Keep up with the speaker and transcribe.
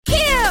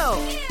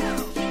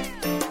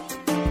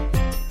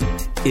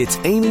It's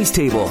Amy's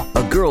Table,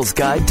 a girl's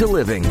guide to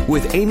living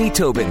with Amy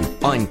Tobin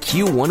on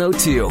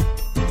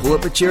Q102. Pull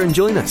up a chair and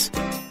join us.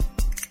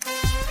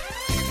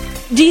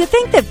 Do you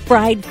think that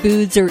fried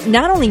foods are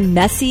not only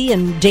messy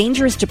and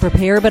dangerous to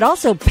prepare, but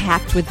also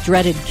packed with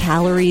dreaded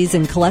calories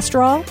and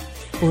cholesterol?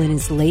 Well, in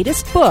his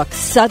latest book,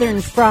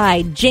 Southern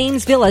Fried,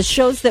 James Villas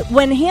shows that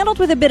when handled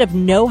with a bit of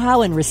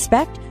know-how and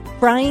respect,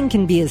 frying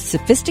can be as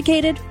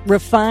sophisticated,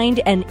 refined,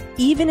 and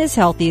even as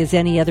healthy as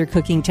any other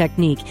cooking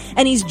technique.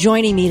 And he's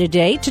joining me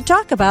today to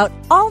talk about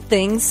all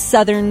things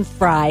Southern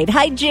Fried.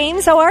 Hi,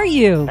 James. How are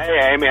you?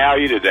 Hey, Amy. How are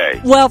you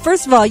today? Well,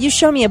 first of all, you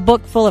show me a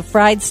book full of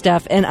fried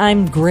stuff, and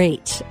I'm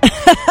great.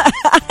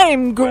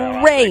 I'm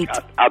great.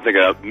 Well, I think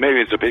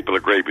maybe some people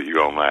agree with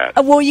you on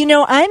that. Well, you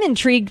know, I'm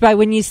intrigued by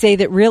when you say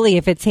that really,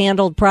 if it's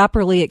handled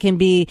properly, it can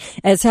be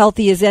as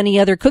healthy as any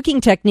other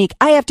cooking technique.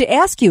 I have to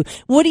ask you,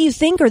 what do you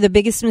think are the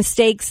biggest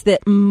mistakes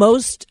that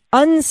most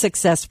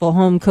unsuccessful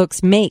home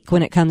cooks make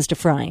when it comes to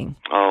frying?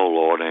 Oh,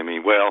 Lord, Amy.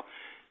 Well,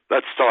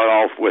 let's start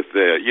off with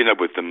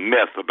with the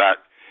myth about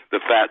the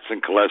fats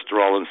and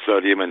cholesterol and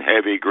sodium and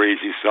heavy,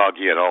 greasy,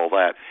 soggy, and all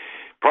that.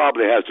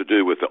 Probably has to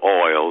do with the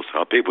oils.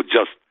 People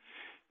just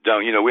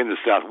don't, in the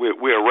South,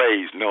 we're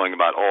raised knowing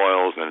about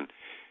oils and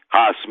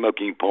high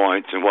smoking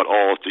points and what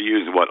oils to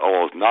use and what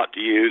oils not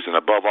to use, and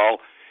above all,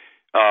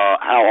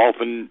 how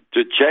often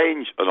to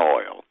change an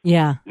oil.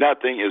 Yeah.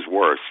 Nothing is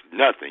worse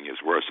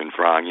in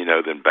frying,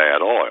 than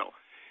bad oil.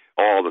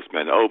 Oil that's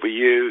been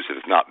overused,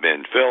 it's not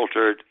been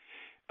filtered,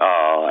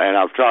 and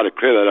I've tried to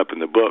clear that up in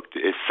the book.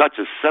 It's such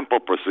a simple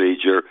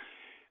procedure,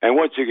 and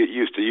once you get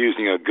used to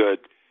using a good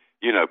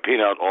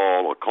peanut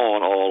oil or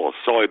corn oil or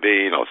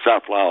soybean or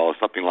safflower or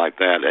something like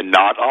that, and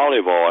not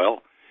olive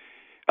oil,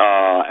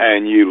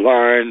 and you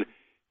learn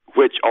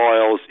which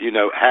oils,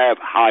 have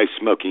high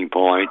smoking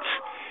points,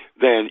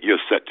 then you're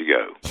set to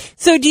go.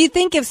 So do you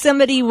think if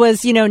somebody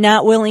was,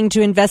 not willing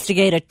to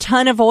investigate a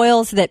ton of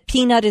oils, that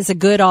peanut is a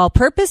good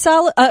all-purpose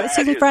frying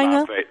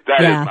oil?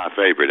 That is my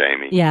favorite,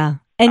 Amy. Yeah.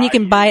 And you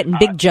can buy it in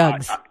big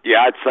jugs.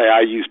 I'd say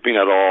I use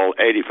peanut oil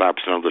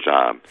 85% of the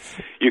time.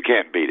 You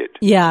can't beat it.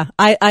 Yeah,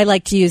 I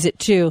like to use it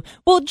too.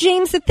 Well,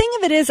 James, the thing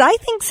of it is, I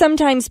think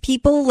sometimes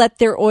people let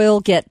their oil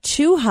get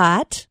too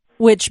hot,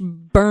 which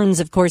burns,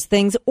 of course,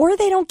 things, or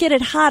they don't get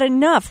it hot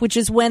enough, which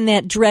is when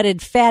that dreaded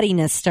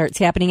fattiness starts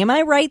happening. Am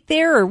I right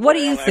there, or what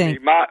do you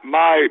think?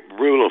 My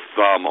rule of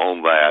thumb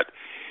on that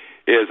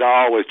is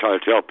I always try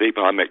to tell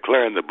people, I make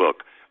clear in the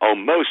book,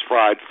 on most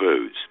fried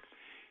foods,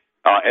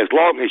 as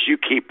long as you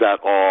keep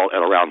that oil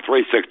at around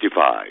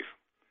 365,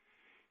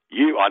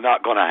 you are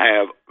not going to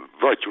have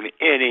virtually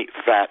any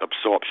fat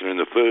absorption in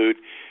the food.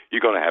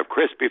 You're going to have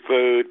crispy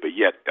food, but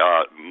yet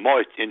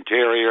moist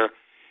interior.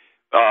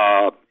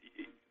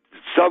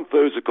 Some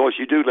foods, of course,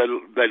 you do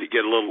let it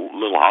get a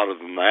little hotter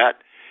than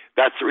that.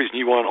 That's the reason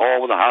you want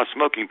oil with a high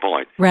smoking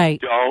point. Right.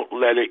 Don't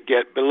let it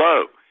get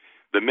below.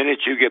 The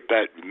minute you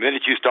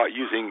start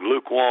using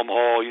lukewarm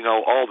oil,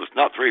 oil that's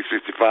not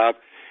 365,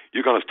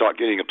 you're going to start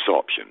getting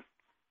absorption.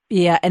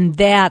 Yeah, and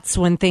that's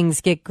when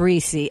things get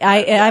greasy.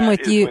 I'm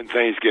with you. When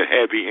things get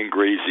heavy and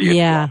greasy.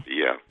 Yeah.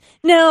 Yeah.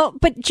 No,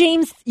 but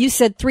James, you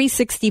said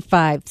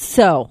 365.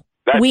 So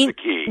that's the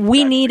key.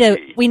 We need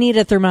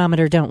a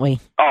thermometer, don't we?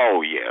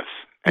 Oh yes,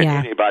 and yeah.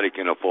 Anybody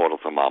can afford a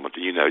thermometer.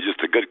 Just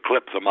a good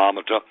clip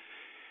thermometer.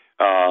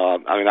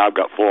 I've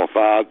got 4 or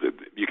 5.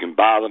 You can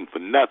buy them for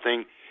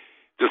nothing.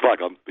 Just like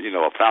a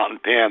fountain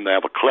pen. They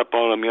have a clip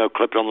on them.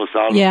 Clip it on the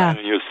side of the pen,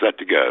 and you're set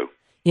to go.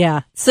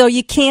 Yeah, so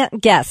you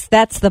can't guess.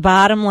 That's the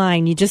bottom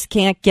line. You just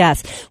can't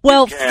guess.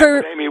 Well,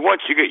 Amy,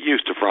 once you get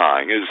used to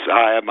frying, as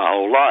I have my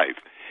whole life,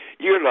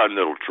 you learn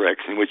little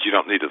tricks in which you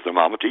don't need a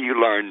thermometer. You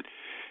learn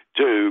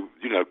to,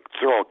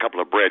 throw a couple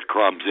of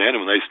breadcrumbs in,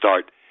 and when they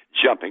start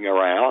jumping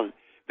around,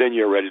 then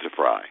you're ready to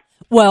fry.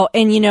 Well,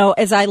 and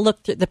as I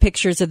looked at the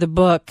pictures of the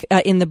book,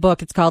 in the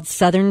book, it's called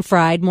Southern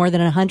Fried, more than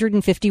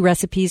 150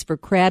 recipes for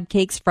crab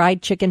cakes,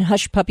 fried chicken,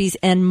 hush puppies,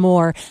 and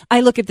more.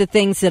 I look at the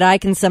things that I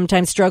can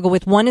sometimes struggle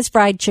with. One is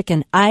fried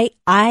chicken. I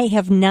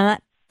have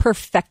not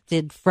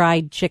perfected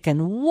fried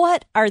chicken.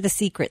 What are the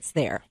secrets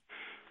there?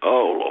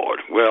 Oh, Lord.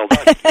 Well,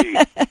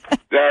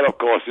 that, of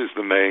course, is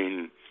the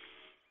main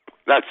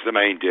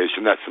dish,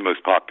 and that's the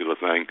most popular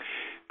thing.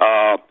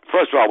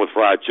 First of all, with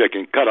fried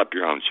chicken, cut up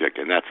your own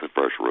chicken. That's the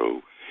first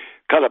rule.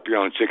 Cut up your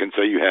own chicken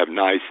so you have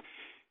nice,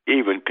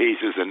 even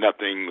pieces and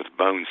nothing with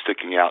bones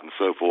sticking out and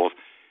so forth.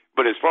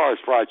 But as far as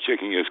fried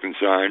chicken is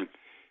concerned,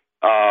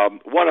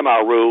 one of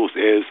my rules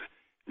is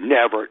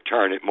never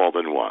turn it more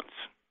than once.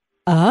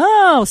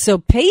 Oh, so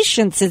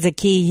patience is a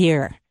key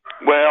here.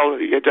 Well,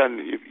 it doesn't.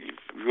 If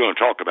you're going to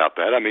talk about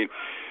that,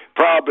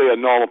 probably a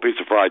normal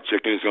piece of fried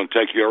chicken is going to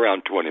take you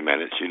around 20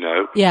 minutes,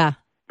 Yeah.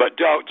 But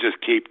don't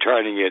just keep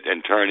turning it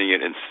and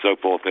so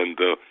forth in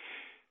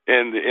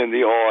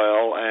the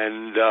oil,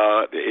 and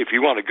if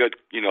you want a good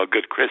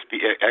crispy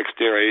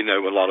exterior,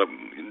 a lot of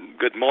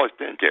good moist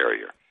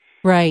interior.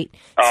 Right.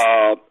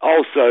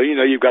 Also,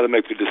 you've got to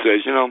make the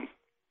decision.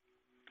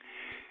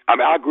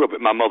 I grew up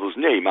at my mother's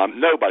knee.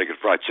 Nobody could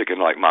fry chicken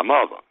like my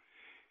mother.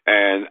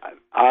 And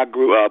I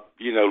grew up,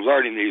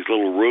 learning these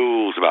little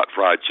rules about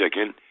fried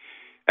chicken.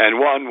 And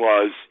one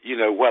was,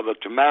 whether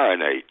to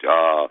marinate,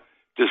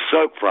 to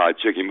soak fried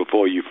chicken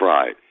before you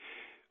fry it.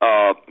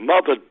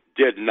 Mother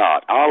did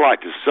not. I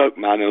like to soak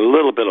mine in a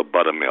little bit of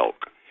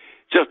buttermilk,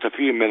 just a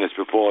few minutes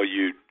before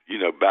you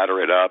batter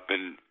it up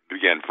and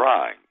begin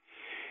frying.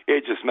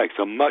 It just makes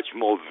a much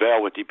more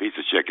velvety piece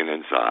of chicken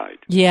inside.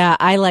 Yeah,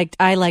 I like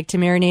to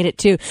marinate it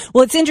too.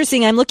 Well, it's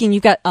interesting. I'm looking.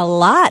 You've got a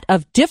lot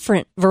of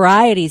different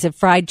varieties of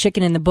fried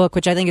chicken in the book,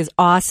 which I think is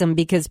awesome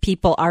because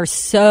people are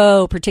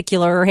so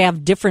particular or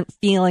have different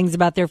feelings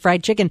about their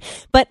fried chicken.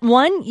 But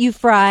one you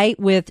fry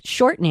with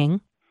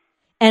shortening,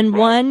 and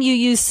one you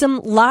use some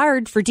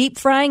lard for deep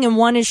frying, and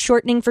one is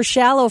shortening for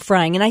shallow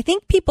frying. And I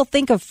think people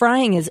think of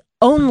frying as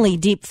only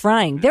deep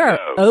frying. There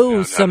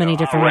are so many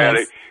different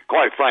ways.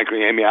 Quite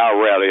frankly, Amy, I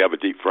rarely have a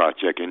deep fried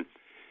chicken.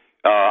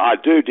 I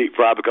do deep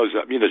fry because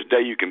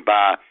today you can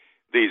buy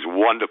these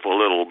wonderful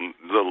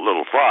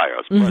little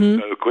fryers.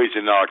 Mm-hmm.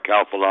 Cuisinart,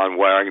 Calphalon,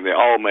 Waring, they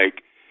all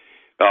make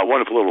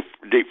wonderful little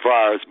deep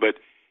fryers. But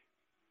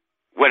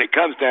when it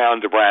comes down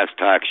to brass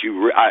tacks,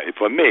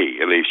 for me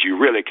at least, you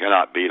really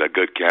cannot beat a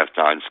good cast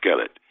iron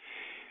skillet.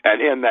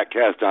 And in that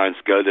cast iron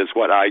skillet is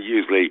what I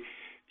usually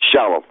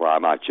shallow fry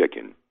my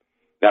chicken.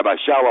 Now, by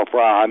shallow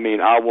fry, I mean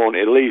I want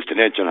at least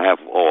 1.5 inches of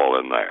oil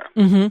in there.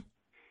 Mm-hmm.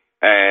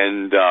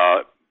 And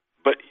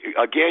but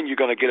again, you're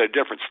going to get a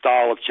different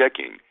style of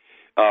chicken.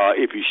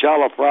 If you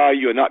shallow fry,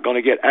 you're not going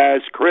to get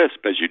as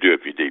crisp as you do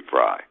if you deep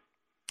fry.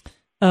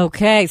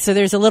 Okay, so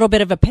there's a little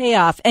bit of a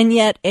payoff, and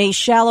yet a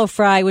shallow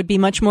fry would be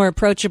much more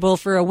approachable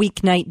for a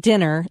weeknight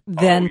dinner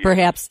than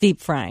perhaps deep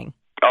frying.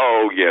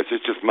 Oh yes,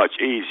 it's just much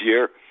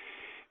easier,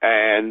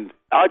 and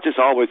I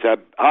always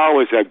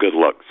have good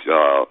looks.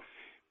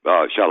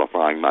 Shallow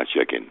frying my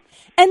chicken.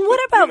 And what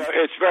about...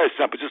 it's very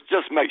simple.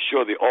 Just make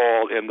sure the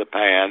oil in the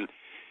pan,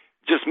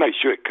 just make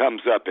sure it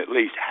comes up at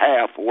least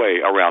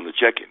halfway around the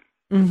chicken.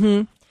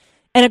 Mm-hmm.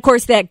 And, of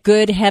course, that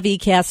good, heavy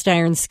cast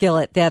iron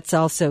skillet, that's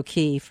also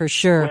key, for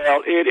sure.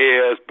 Well, it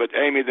is, but,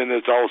 Amy, then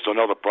there's also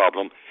another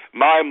problem.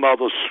 My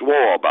mother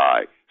swore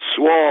by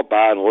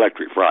an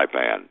electric fry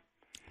pan.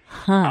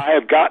 Huh. I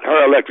have got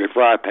her electric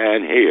fry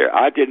pan here.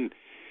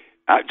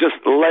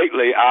 Just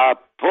lately, I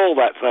pulled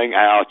that thing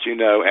out,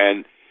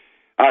 and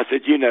I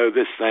said,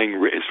 this thing,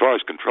 as far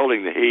as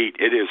controlling the heat,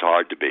 it is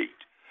hard to beat.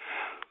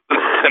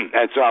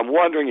 And so I'm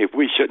wondering if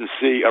we shouldn't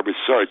see a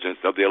resurgence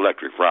of the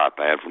electric fry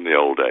pan from the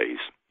old days.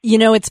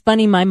 It's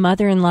funny. My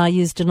mother-in-law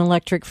used an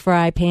electric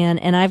fry pan,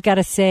 and I've got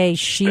to say,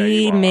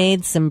 she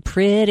made some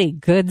pretty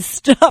good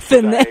stuff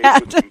in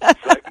that.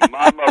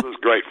 My mother's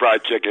great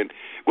fried chicken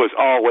was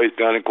always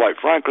done, and quite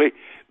frankly,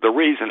 the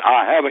reason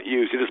I haven't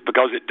used it is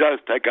because it does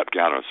take up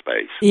counter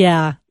space.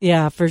 Yeah,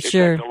 for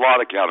sure. It takes a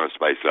lot of counter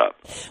space up.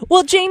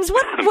 Well, James,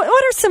 what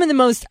are some of the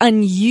most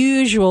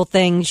unusual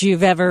things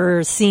you've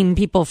ever seen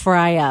people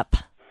fry up?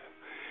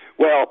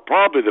 Well,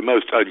 probably the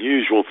most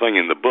unusual thing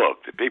in the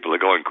book that people are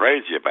going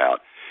crazy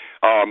about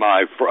are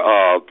my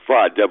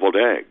fried deviled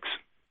eggs.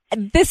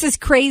 This is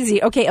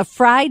crazy. Okay, a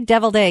fried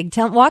deviled egg.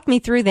 Walk me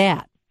through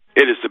that.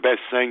 It is the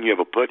best thing you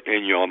ever put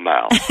in your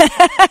mouth. It's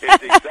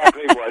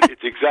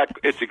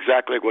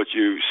exactly what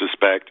you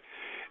suspect,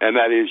 and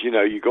that is, you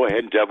go ahead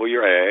and devil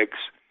your eggs,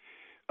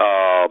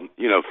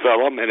 fill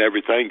them and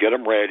everything, get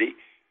them ready,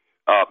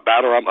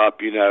 batter them up,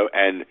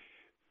 and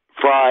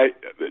fry,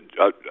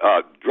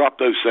 drop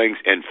those things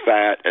in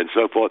fat and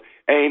so forth.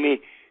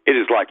 Amy, it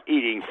is like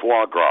eating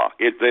foie gras.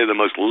 They're the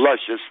most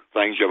luscious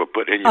things you ever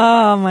put in your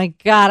mouth. Oh, my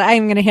God.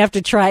 I'm going to have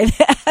to try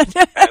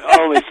that. And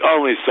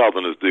only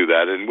Southerners do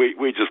that, and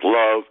we just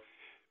love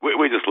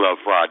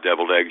fried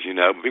deviled eggs,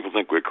 People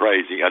think we're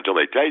crazy until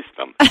they taste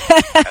them. And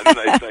then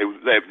they say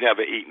they've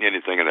never eaten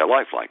anything in their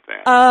life like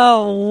that.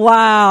 Oh,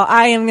 wow.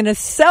 I am going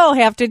to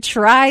have to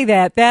try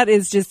that. That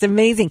is just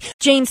amazing.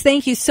 James,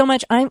 thank you so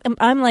much.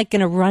 I'm like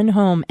going to run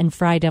home and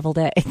fry deviled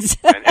eggs.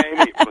 And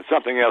Amy,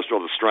 something else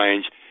rather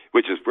strange,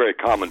 which is very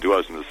common to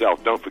us in the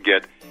South, don't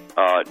forget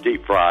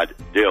deep fried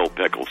dill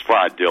pickles.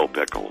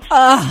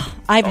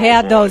 I've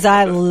had those.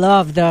 I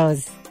love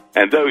those.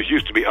 And those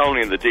used to be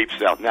only in the Deep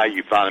South. Now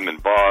you find them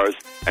in bars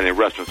and in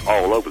restaurants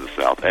all over the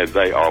South, and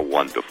they are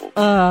wonderful.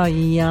 Oh,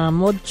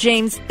 yum. Well,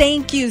 James,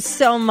 thank you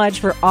so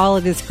much for all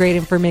of this great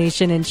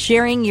information and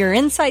sharing your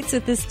insights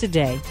with us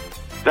today.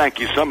 Thank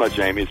you so much,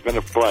 Amy. It's been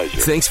a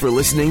pleasure. Thanks for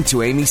listening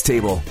to Amy's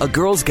Table, A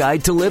Girl's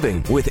Guide to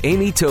Living with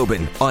Amy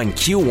Tobin on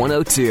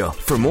Q102.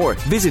 For more,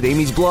 visit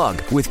Amy's blog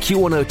with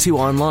Q102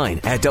 online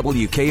at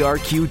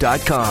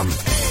WKRQ.com.